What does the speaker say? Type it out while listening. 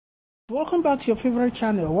Welcome back to your favorite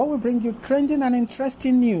channel where we bring you trending and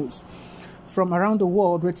interesting news from around the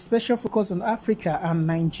world with special focus on Africa and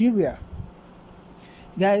Nigeria.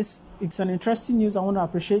 Guys, it's an interesting news. I want to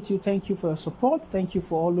appreciate you. Thank you for your support. Thank you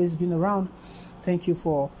for always being around. Thank you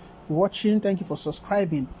for watching. Thank you for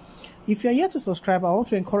subscribing. If you're yet to subscribe, I want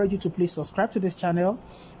to encourage you to please subscribe to this channel.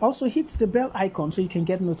 Also hit the bell icon so you can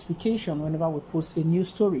get notification whenever we post a new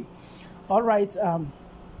story. All right,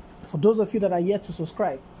 for those of you that are yet to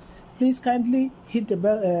subscribe, please kindly hit the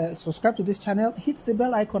bell, subscribe to this channel, hit the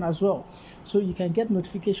bell icon as well, so you can get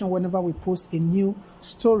notification whenever we post a new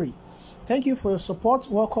story. Thank you for your support.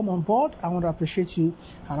 Welcome on board. I want to appreciate you,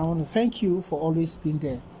 and I want to thank you for always being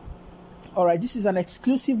there. All right, this is an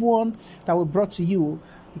exclusive one that we brought to you.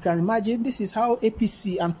 You can imagine this is how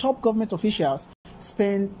APC and top government officials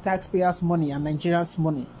spend taxpayers' money and Nigerians'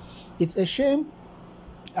 money. It's a shame,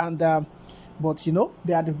 and but you know,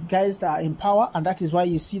 they are the guys that are in power, and that is why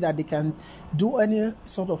you see that they can do any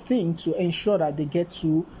sort of thing to ensure that they get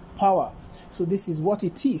to power. So this is what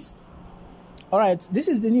it is. All right, this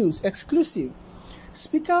is the news, exclusive.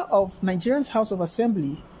 Speaker of Nigeria's House of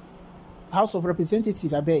Assembly, House of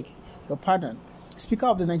Representatives, I beg your pardon. Speaker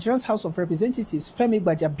of the Nigeria's House of Representatives,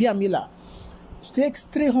 Fani-kayode, takes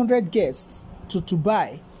 300 guests to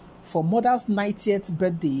Dubai for mother's 90th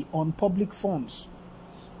birthday on public funds.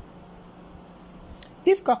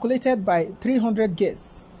 If calculated by 300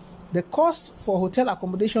 guests, the cost for hotel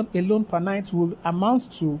accommodation alone per night will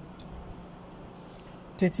amount to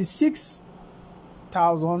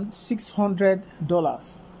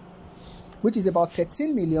 $36,600, which is about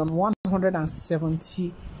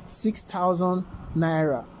 13,176,000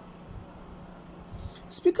 naira.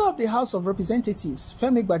 Speaker of the House of Representatives,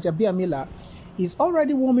 Fani-kayode, is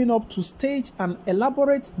already warming up to stage an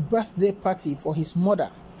elaborate birthday party for his mother,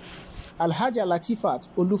 Alhaja Latifat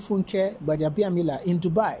Olufunke-Gbajabiamila, in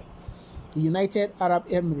Dubai, the United Arab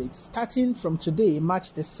Emirates, starting from today,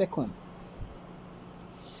 March the 2nd.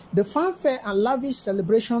 The fanfare and lavish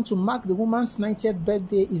celebration to mark the woman's 90th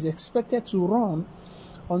birthday is expected to run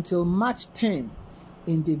until March 10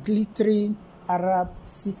 in the glittering Arab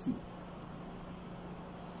city.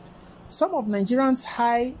 Some of Nigerians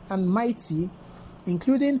high and mighty,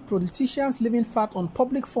 including politicians living fat on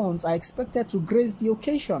public funds, are expected to grace the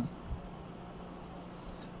occasion.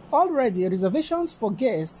 Already, reservations for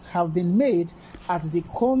guests have been made at the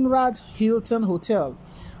Conrad Hilton Hotel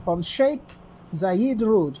on Sheikh Zayed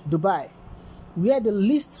Road, Dubai, where the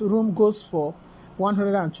least room goes for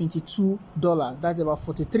 $122. That's about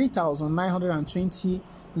 43,920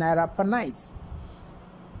 naira per night.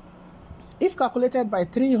 If calculated by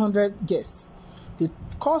 300 guests, the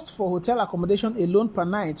cost for hotel accommodation alone per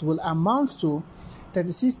night will amount to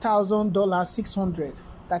 $36,600.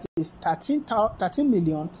 That is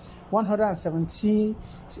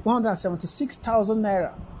 13,176,000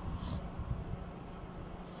 naira.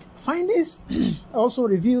 Findings also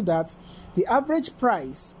reveal that the average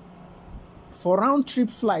price for round-trip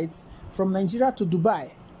flights from Nigeria to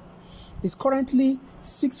Dubai is currently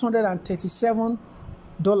 $637.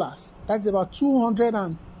 That's about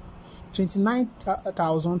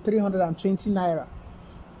 229,320 naira.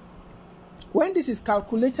 When this is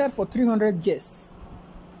calculated for 300 guests,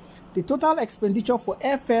 the total expenditure for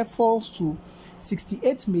airfare falls to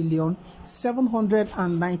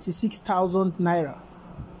 68,796,000 naira.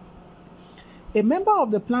 A member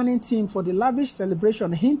of the planning team for the lavish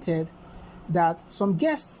celebration hinted that some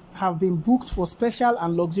guests have been booked for special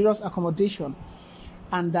and luxurious accommodation,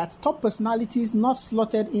 and that top personalities not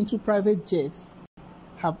slotted into private jets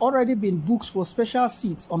have already been booked for special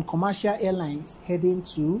seats on commercial airlines heading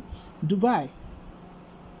to Dubai.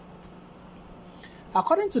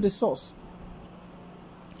 According to the source,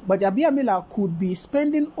 Gbajabiamila could be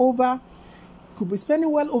spending well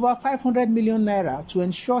over 500 million naira to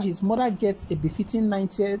ensure his mother gets a befitting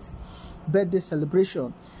 90th birthday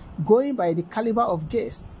celebration, going by the caliber of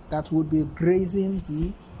guests that would be gracing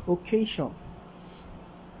the occasion.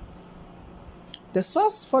 The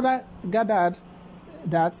source further gathered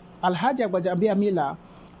that Alhaja Gbajabiamila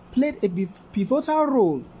played a pivotal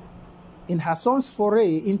role in her son's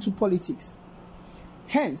foray into politics.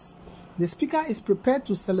 Hence, the speaker is prepared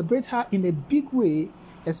to celebrate her in a big way,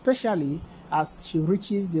 especially as she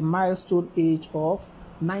reaches the milestone age of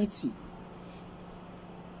 90.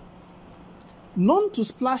 Known to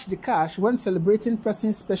splash the cash when celebrating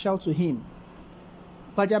persons special to him,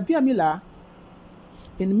 Gbajabiamila,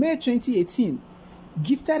 in May 2018,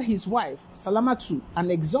 gifted his wife, Salamatu,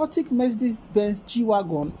 an exotic Mercedes-Benz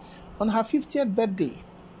G-Wagon on her 50th birthday,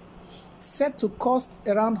 said to cost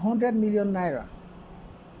around 100 million naira.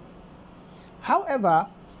 However,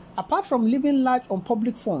 apart from living large on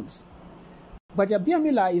public funds,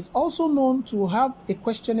 Gbajabiamila is also known to have a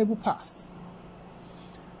questionable past.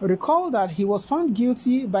 Recall that he was found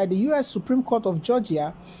guilty by the U.S. Supreme Court of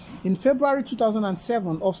Georgia in February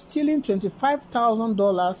 2007 of stealing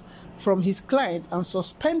 $25,000 from his client and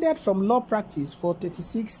suspended from law practice for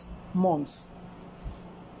 36 months.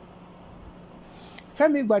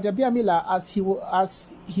 Femi Gbajabiamila, as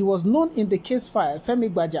he was known in the case file, Femi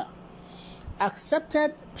Gbaja,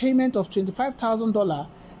 accepted payment of $25,000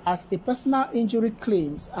 as a personal injury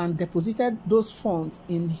claims and deposited those funds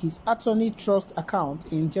in his attorney trust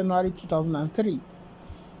account in January 2003.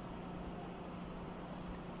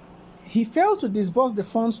 He failed to disburse the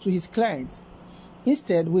funds to his clients,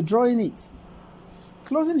 instead withdrawing it,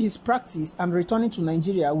 closing his practice and returning to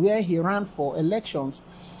Nigeria, where he ran for elections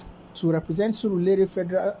to represent Surulere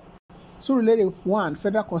 1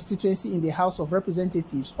 federal constituency in the House of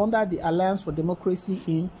Representatives under the Alliance for Democracy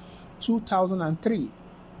in 2003.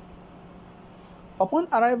 Upon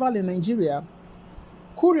arrival in Nigeria,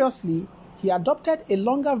 curiously, he adopted a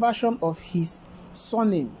longer version of his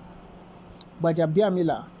surname,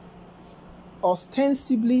 Gbajabiamila,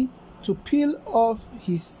 ostensibly to peel off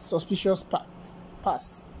his suspicious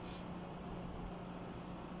past.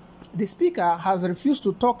 The speaker has refused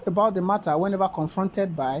to talk about the matter whenever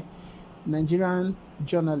confronted by Nigerian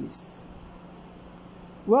journalists.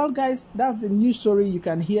 Well, guys, that's the news story. You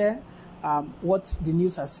can hear what the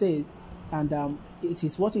news has said, and it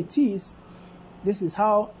is what it is. This is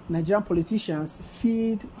how Nigerian politicians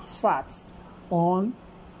feed fat on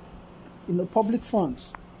public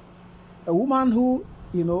funds. A woman who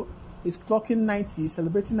is clocking 90,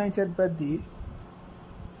 celebrating 90th birthday,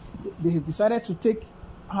 they have decided to take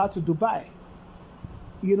her to Dubai.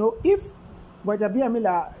 If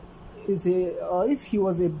Gbajabiamila if he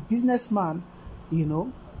was a businessman,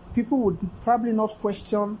 people would probably not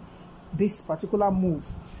question this particular move.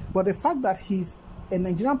 But the fact that he's a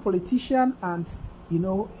Nigerian politician and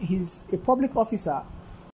he's a public officer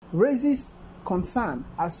raises concern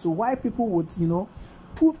as to why people would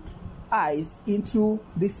put eyes into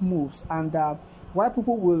these moves, and why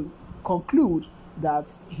people will conclude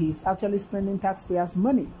that he's actually spending taxpayers'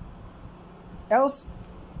 money. Else,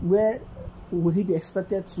 where would he be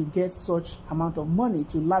expected to get such amount of money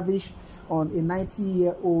to lavish on a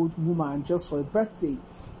 90-year-old woman just for a birthday,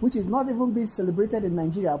 which is not even being celebrated in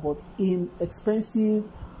Nigeria but in expensive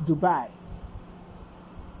Dubai?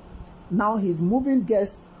 Now he's moving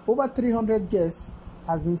guests, over 300 guests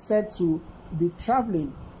has been said to be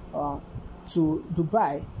traveling to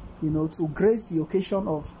Dubai, to grace the occasion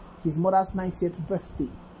of his mother's 90th birthday.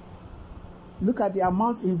 Look at the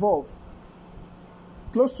amount involved.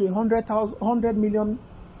 Close to 100 million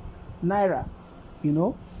naira,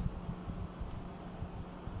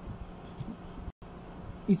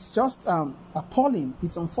 It's just appalling.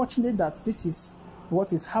 It's unfortunate that this is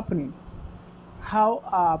what is happening. How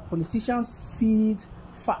our politicians feed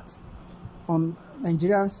fat on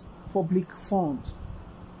Nigerians' public funds,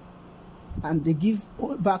 and they give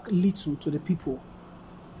back little to the people.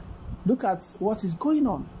 Look at what is going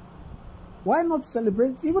on. Why not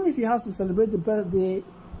celebrate, even if he has to celebrate the birthday,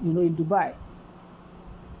 in Dubai?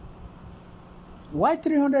 Why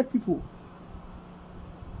 300 people?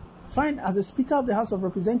 Fine, as the Speaker of the House of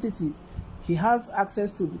Representatives, he has access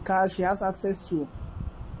to the cash, he has access to,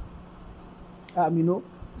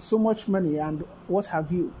 so much money and what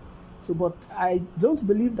have you. So, but I don't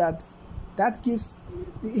believe that gives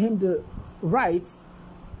him the right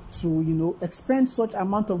to, expend such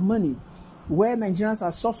amount of money where Nigerians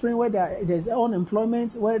are suffering, where there's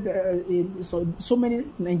unemployment, where so many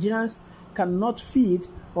Nigerians cannot feed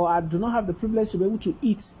or do not have the privilege to be able to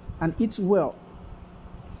eat and eat well.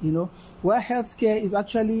 Where healthcare is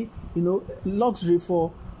actually, luxury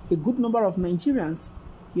for a good number of Nigerians,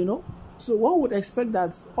 So one would expect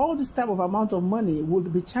that all this type of amount of money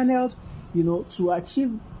would be channeled, to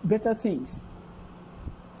achieve better things,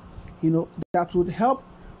 that would help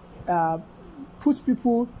put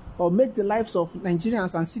people or make the lives of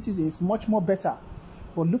Nigerians and citizens much more better.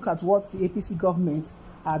 But look at what the APC government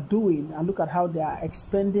are doing, and look at how they are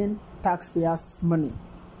expending taxpayers' money.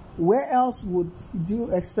 Where else would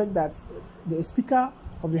you expect that the Speaker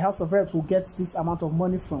of the House of Reps will get this amount of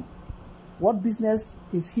money from? What business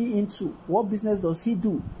is he into? What business does he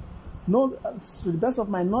do? No, to the best of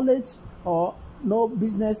my knowledge, or no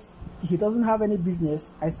business. He doesn't have any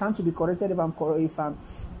business. I stand to be corrected if I'm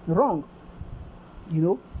wrong.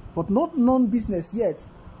 But not known business yet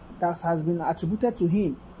that has been attributed to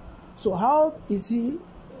him. So how does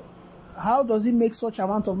he make such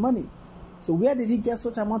amount of money? So where did he get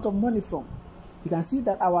such amount of money from? You can see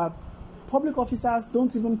that our public officers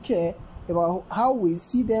don't even care about how we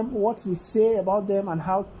see them, what we say about them, and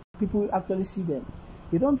how people actually see them.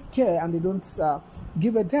 They don't care and they don't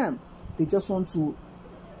give a damn. They just want to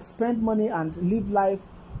spend money and live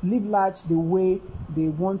large the way they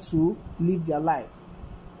want to live their life.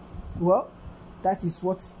 Well, that is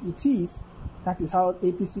what it is. That is how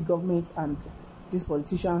APC government and these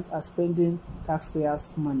politicians are spending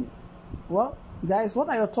taxpayers' money. Well, guys, what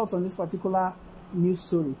are your thoughts on this particular news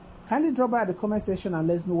story? Kindly drop by the comment section and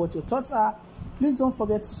let us know what your thoughts are. Please don't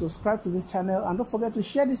forget to subscribe to this channel and don't forget to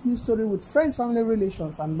share this news story with friends, family,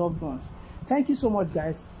 relations, and loved ones. Thank you so much,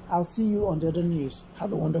 guys. I'll see you on the other news.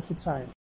 Have a wonderful time.